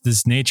it's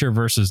this nature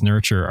versus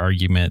nurture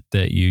argument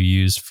that you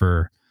use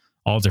for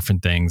all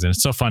different things. And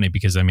it's so funny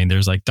because, I mean,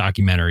 there's like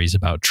documentaries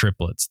about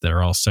triplets that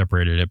are all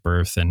separated at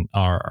birth and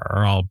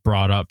are all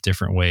brought up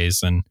different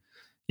ways and,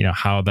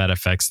 how that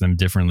affects them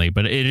differently.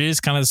 But it is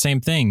kind of the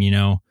same thing,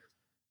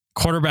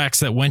 quarterbacks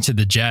that went to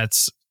the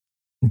Jets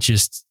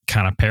just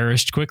kind of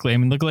perished quickly. I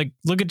mean,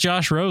 look at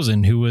Josh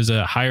Rosen, who was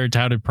a higher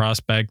touted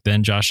prospect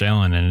than Josh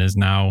Allen and is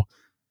now,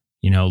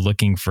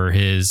 looking for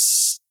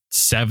his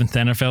 7th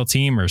NFL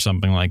team or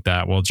something like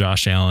that. While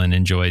Josh Allen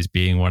enjoys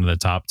being one of the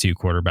top 2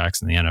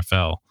 quarterbacks in the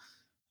NFL.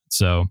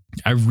 So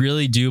I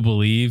really do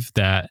believe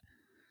that,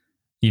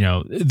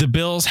 the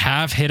Bills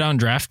have hit on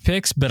draft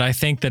picks, but I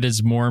think that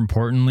it's more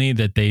importantly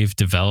that they've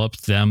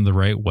developed them the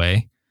right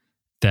way,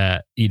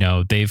 that,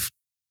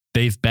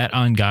 they've bet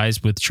on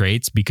guys with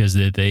traits because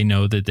they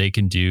know that they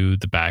can do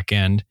the back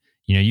end.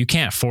 You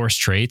can't force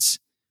traits,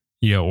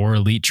 or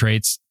elite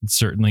traits,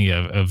 certainly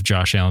of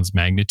Josh Allen's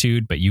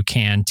magnitude, but you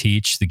can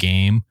teach the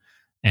game.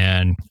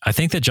 And I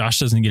think that Josh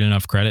doesn't get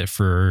enough credit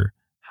for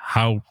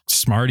how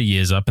smart he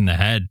is up in the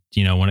head,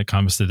 when it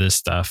comes to this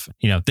stuff.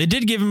 They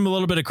did give him a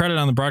little bit of credit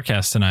on the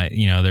broadcast tonight.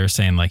 They're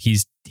saying like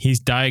he's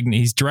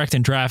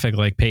directing traffic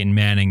like Peyton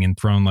Manning and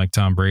throwing like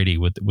Tom Brady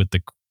with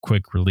the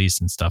quick release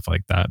and stuff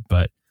like that.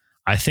 But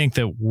I think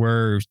that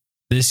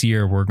this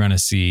year we're going to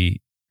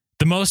see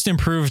the most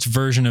improved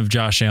version of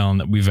Josh Allen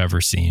that we've ever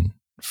seen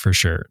for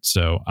sure.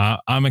 So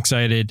I'm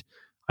excited.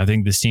 I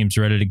think this team's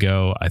ready to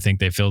go. I think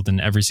they filled in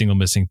every single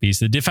missing piece.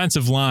 The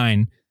defensive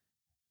line,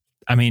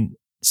 I mean,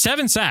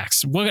 7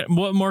 sacks. What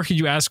more could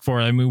you ask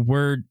for? I mean,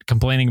 we're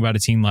complaining about a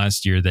team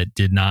last year that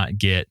did not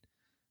get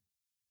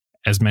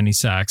as many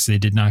sacks. They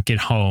did not get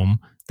home.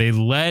 They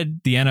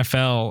led the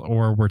NFL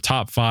or were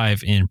top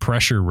 5 in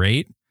pressure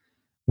rate,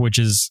 which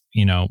is,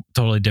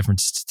 totally different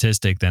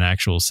statistic than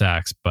actual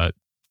sacks, but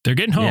they're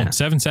getting home.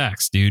 7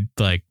 sacks, dude.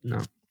 Like,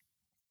 no.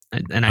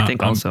 And I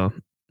think also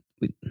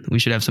we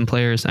should have some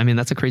players. I mean,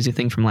 that's a crazy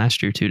thing from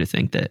last year too, to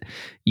think that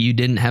you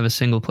didn't have a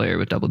single player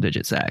with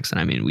double-digit sacks. And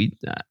I mean,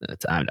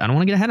 I don't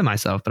want to get ahead of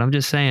myself, but I'm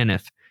just saying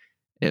if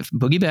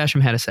Boogie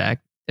Basham had a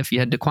sack, if you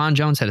had Daquan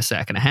Jones had a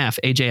sack and a half,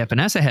 AJ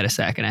Epinesa had a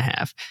sack and a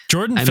half.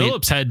 Jordan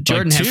Phillips had 2,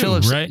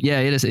 right? Yeah,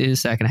 it is a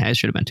sack and a half. It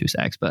should have been 2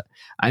 sacks, but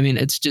I mean,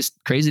 it's just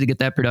crazy to get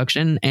that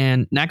production.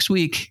 And next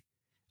week,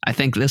 I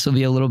think this will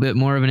be a little bit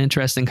more of an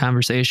interesting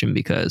conversation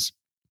because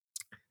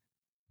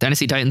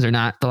Tennessee Titans are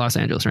not the Los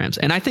Angeles Rams.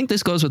 And I think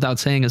this goes without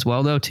saying as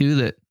well, though, too,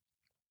 that,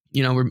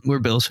 we're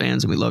Bills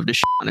fans and we love to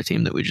shit on a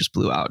team that we just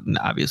blew out. And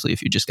obviously,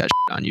 if you just got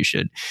shit on, you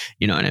should,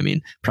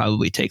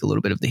 probably take a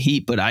little bit of the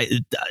heat. But I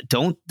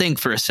don't think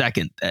for a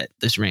second that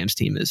this Rams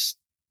team is,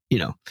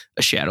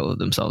 a shadow of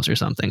themselves or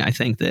something. I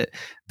think that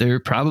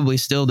they're probably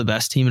still the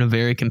best team in a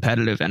very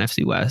competitive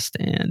NFC West.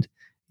 And,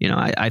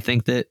 I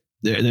think that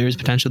there is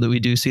potential that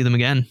we do see them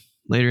again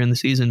later in the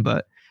season.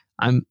 But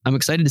I'm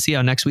excited to see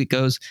how next week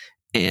goes.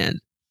 And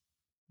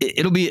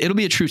it'll be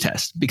a true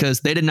test because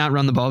they did not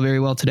run the ball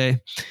very well today.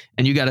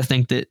 And you got to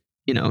think that,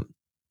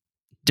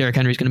 Derrick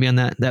Henry's going to be on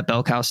that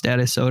bell cow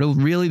status. So it'll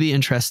really be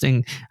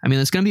interesting. I mean,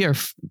 it's going to be our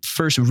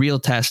first real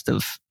test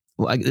of,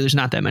 there's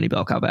not that many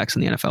bell cow backs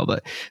in the NFL,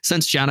 but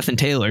since Jonathan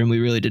Taylor, and we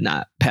really did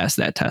not pass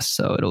that test.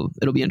 So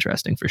it'll be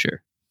interesting for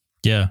sure.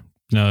 Yeah,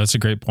 no, that's a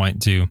great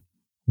point too.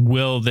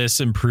 Will this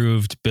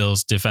improved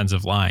Bills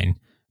defensive line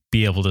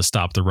be able to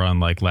stop the run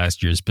like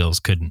last year's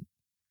Bills couldn't?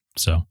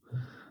 So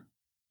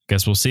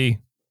guess we'll see.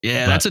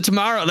 Yeah, that's a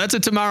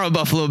tomorrow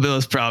Buffalo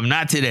Bills problem,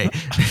 not today.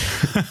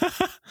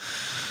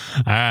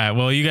 All right.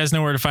 Well, you guys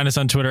know where to find us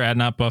on Twitter at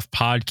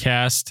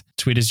NotBuffPodcast.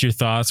 Tweet us your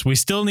thoughts. We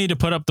still need to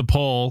put up the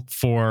poll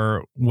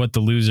for what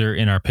the loser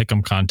in our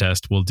Pick'em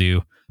contest will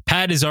do.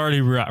 Pat is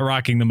already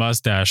rocking the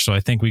mustache, so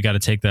I think we got to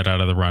take that out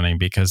of the running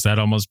because that'd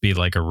almost be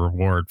like a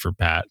reward for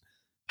Pat.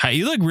 Hi,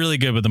 you look really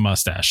good with the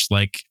mustache.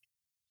 Like,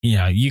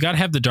 you got to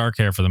have the dark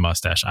hair for the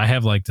mustache. I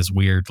have like this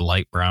weird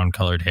light brown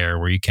colored hair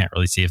where you can't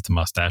really see if the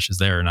mustache is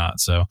there or not.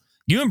 So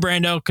you and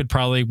Brando could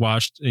probably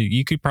rock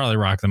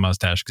the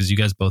mustache because you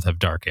guys both have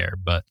dark hair.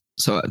 But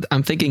so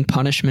I'm thinking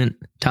punishment.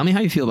 Tell me how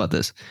you feel about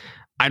this.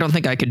 I don't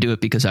think I could do it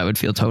because I would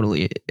feel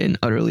totally and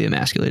utterly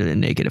emasculated and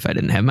naked if I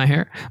didn't have my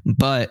hair.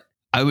 But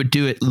I would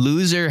do it.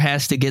 Loser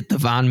has to get the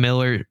Von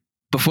Miller.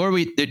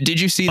 Did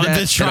you see that?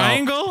 The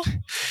triangle?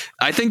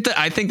 I think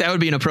that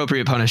would be an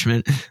appropriate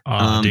punishment.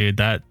 Oh, dude,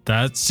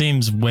 that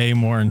seems way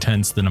more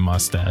intense than a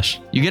mustache.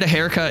 You get a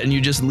haircut and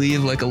you just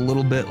leave like a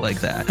little bit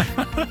like that.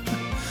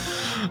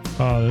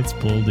 Oh, that's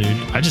bull, dude.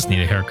 I just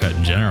need a haircut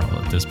in general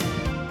at this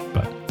point.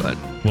 But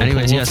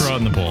we'll throw it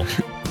in the poll.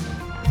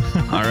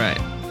 All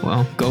right.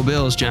 Well, go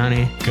Bills,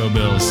 Johnny. Go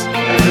Bills.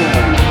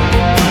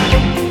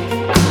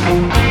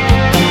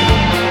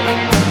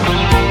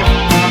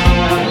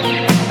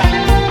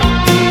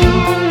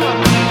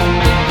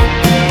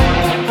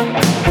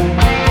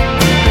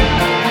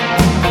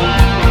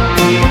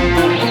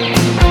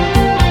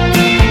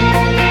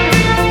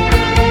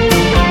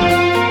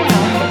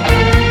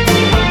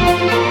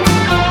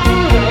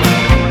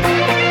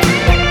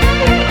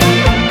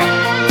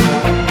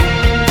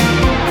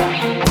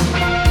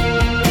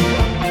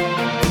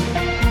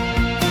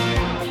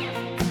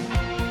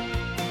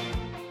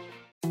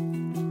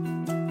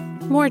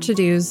 More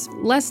to-dos,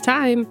 less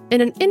time,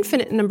 and an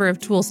infinite number of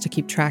tools to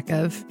keep track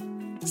of.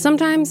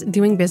 Sometimes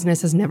doing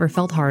business has never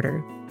felt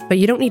harder, but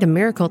you don't need a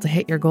miracle to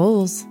hit your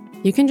goals.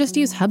 You can just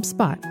use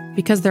HubSpot,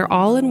 because their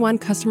all-in-one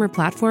customer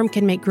platform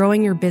can make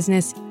growing your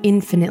business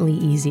infinitely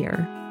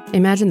easier.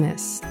 Imagine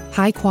this: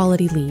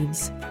 high-quality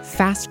leads,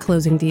 fast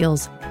closing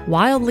deals,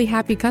 wildly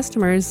happy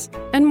customers,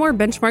 and more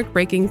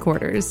benchmark-breaking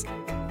quarters.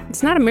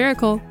 It's not a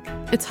miracle,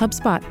 it's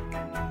HubSpot.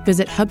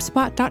 Visit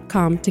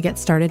HubSpot.com to get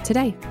started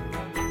today.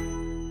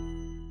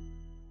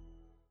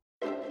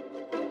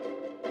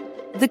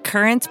 The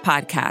Current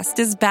podcast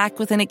is back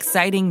with an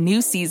exciting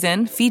new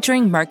season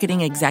featuring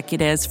marketing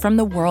executives from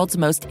the world's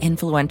most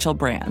influential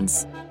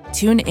brands.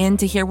 Tune in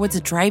to hear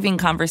what's driving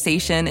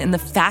conversation in the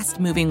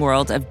fast-moving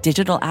world of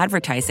digital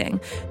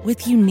advertising,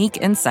 with unique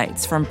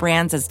insights from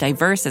brands as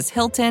diverse as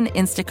Hilton,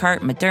 Instacart,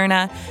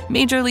 Moderna,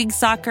 Major League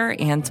Soccer,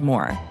 and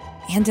more.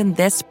 And in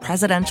this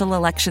presidential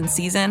election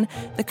season,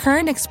 The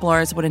Current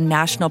explores what a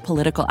national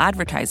political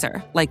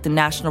advertiser, like the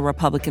National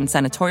Republican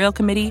Senatorial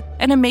Committee,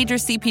 and a major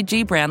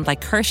CPG brand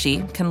like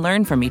Hershey can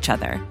learn from each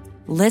other.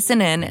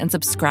 Listen in and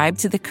subscribe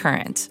to The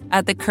Current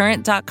at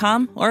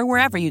thecurrent.com or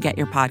wherever you get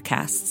your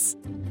podcasts.